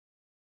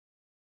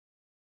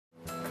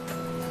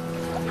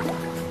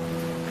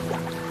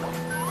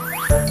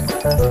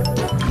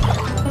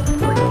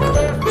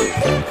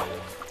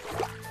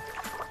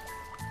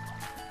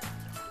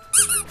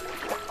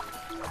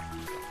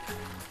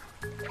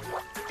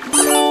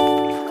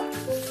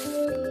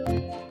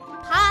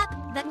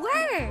the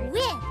word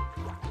with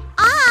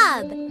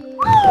ob.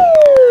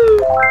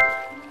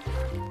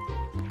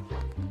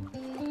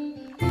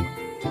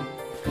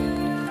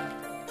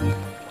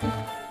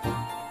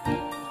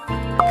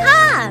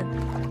 Cob,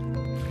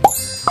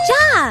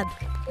 job.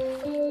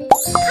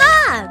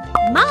 Cob,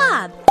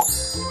 mob.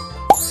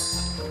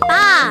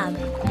 Bob,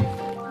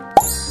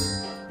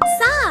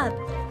 sob.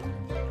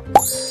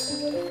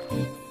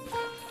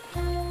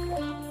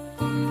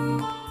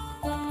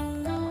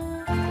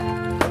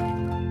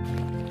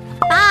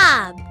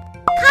 Bob,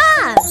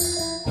 cob,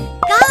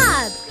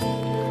 gob.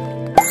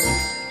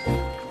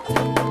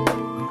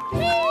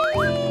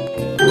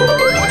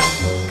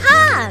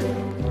 Cob,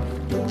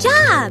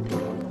 job.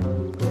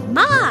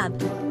 Mob,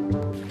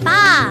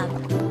 bob,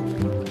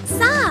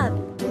 sob,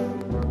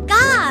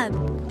 gob.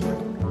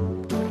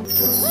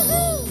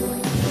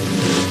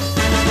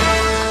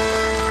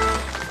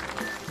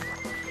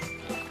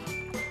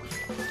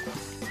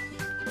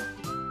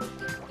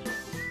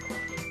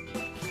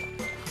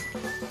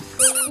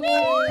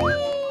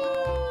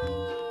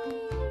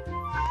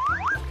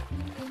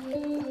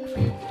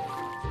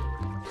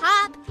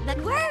 Pop the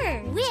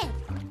word with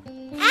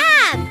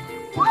ab.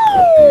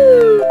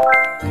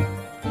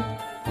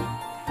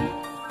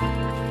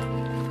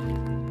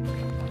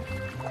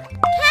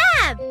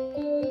 Cab,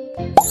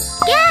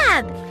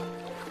 gab.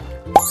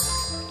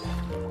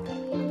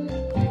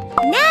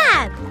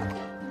 Nab,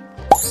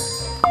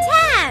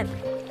 tab.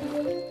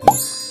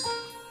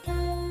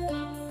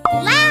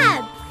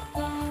 Lab,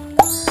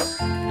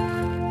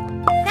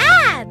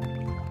 fab.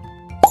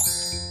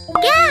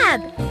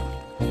 Gab,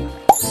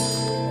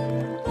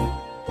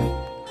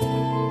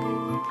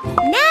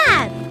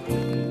 nab,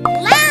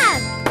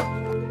 lab.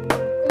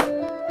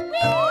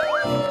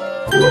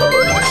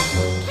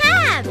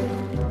 Cab,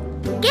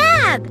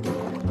 gab,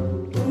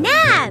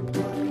 nab,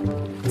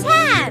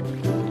 tab,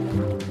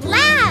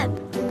 lab,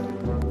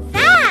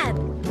 fab.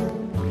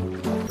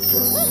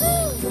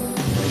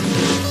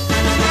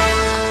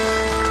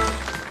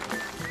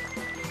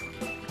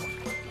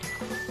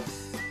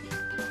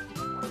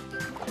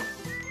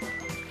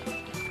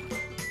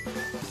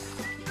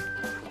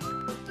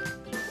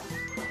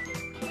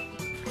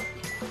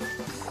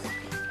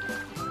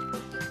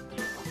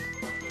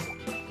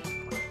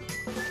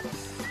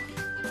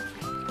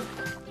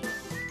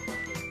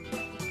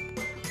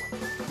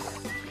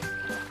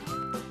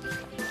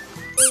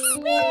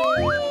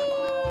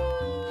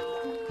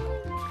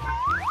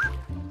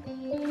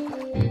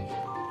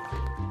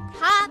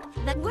 Pop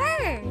the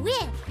word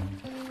with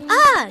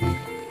ugh.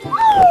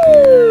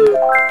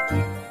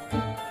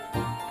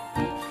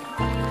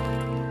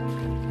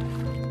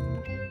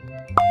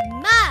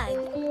 Mug,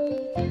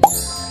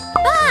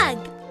 bug.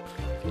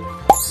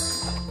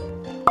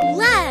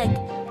 Lug,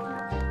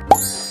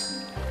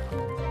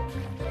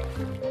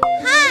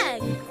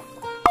 hug,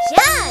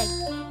 jug.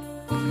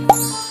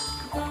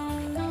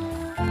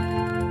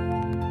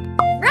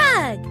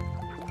 Rug,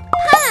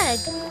 pug.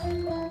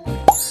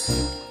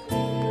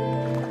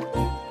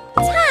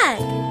 Tug,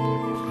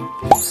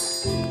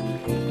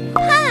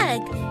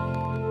 pug.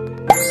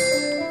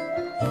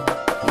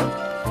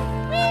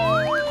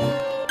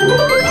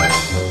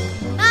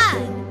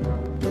 Mug,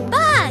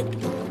 bug.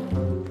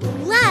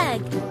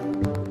 Lug,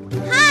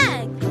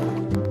 hug.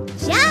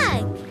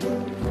 Jug,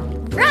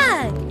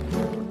 rug.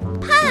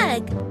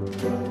 Pug,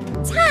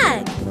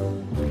 tug.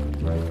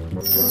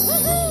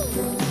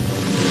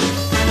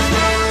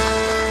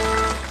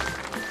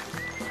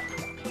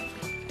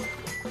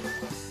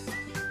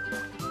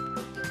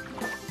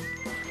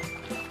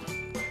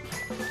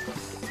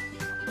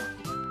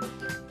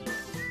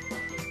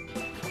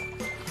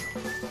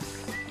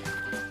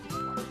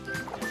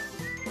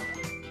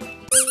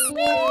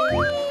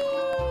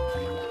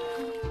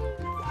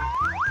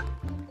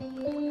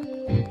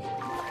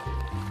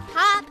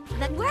 Pop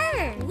the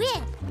word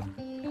with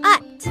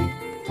ut.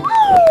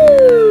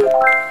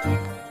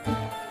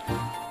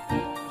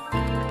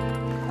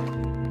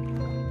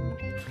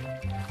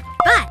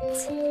 Butt,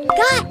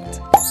 gut.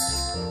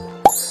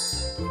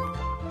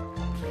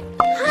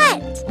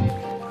 Hut,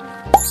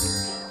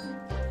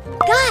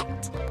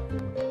 gut.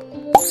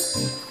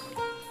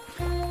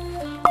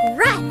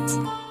 Rut,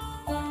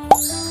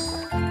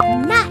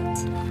 nut.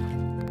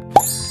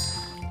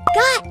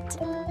 Gut,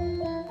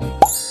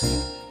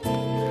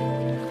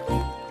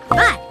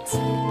 butt,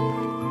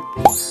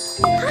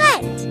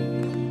 hut.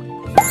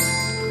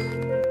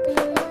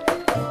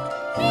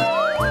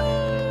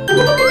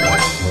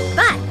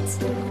 Butt,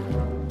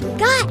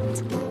 gut,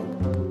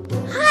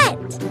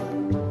 hut,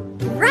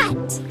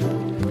 rut,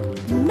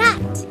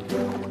 nut.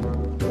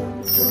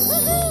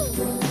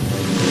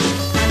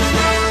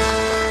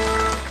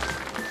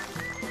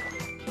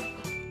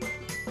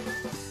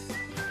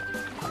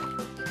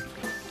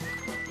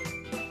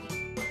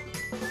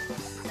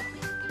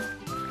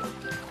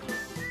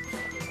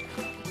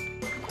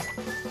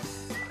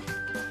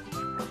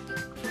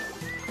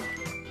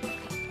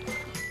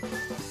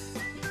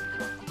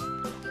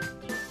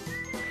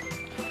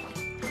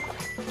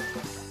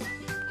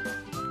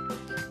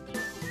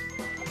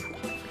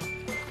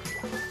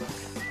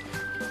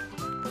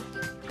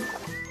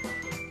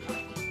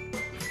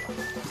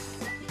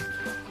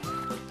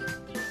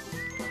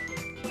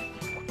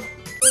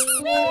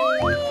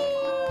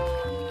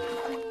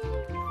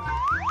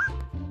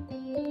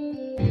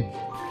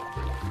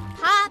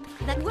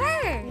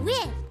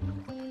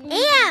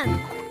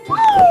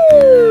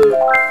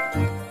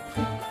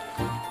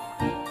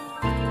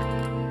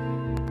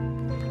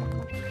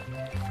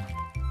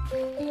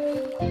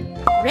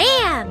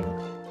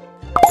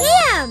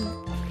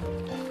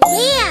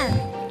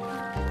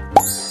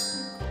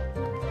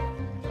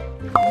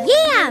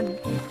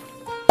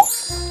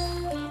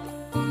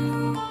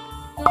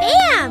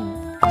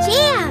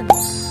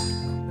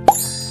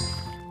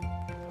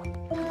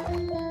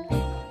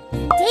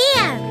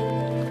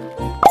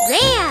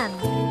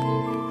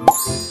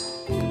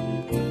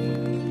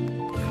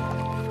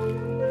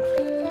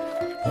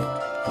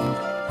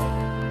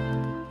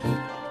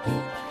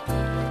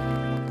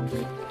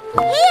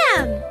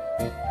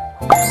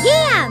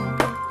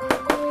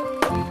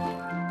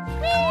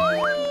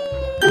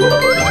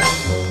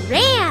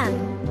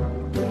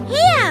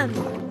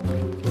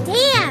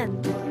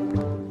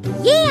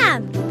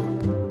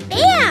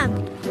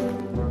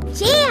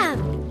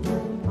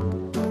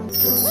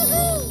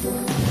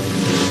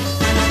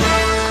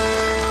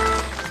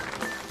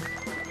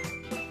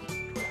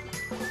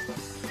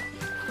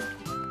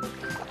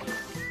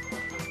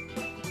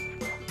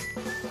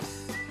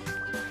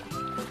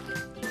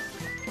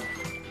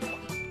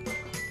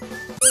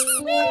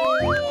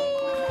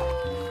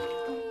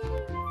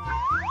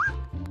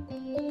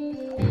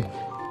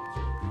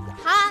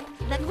 Hop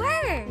the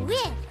word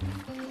with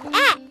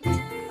at.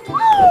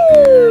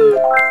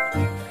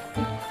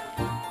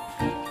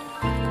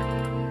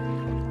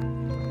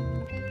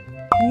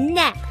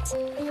 Net.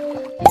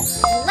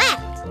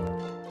 Let.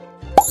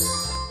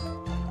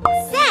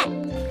 Set.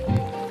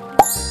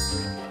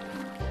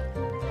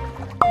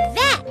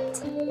 Vet.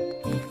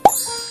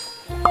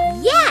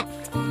 Yet.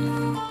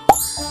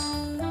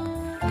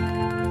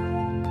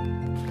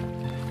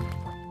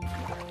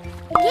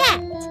 Get.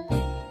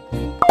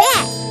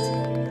 Bet.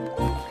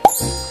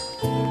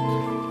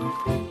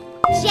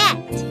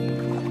 Jet.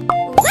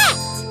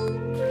 Wet.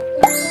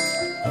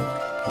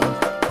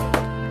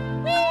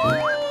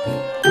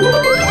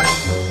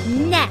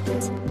 Net.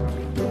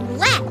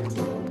 Let.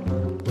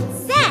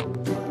 Set.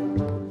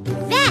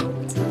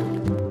 Vet.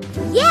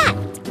 Yet.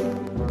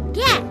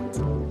 Get.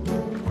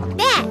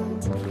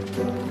 Bet.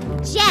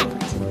 Jet.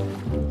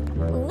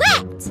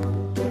 Wet.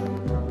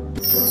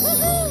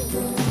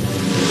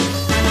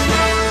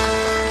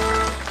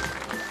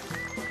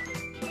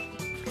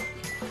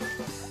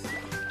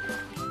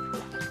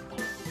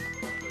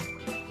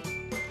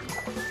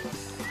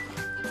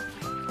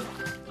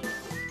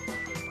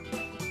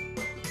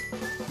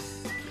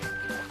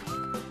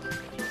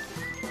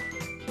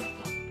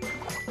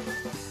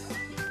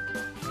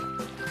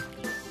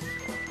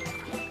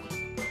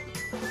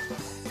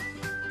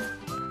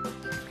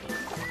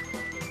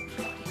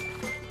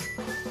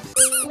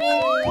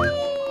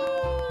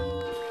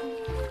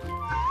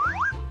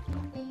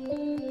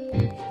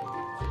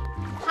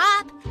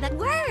 Hop the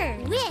word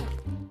with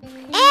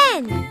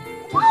N.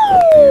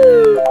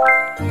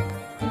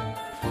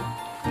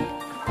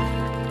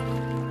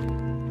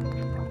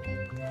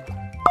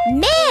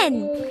 Men.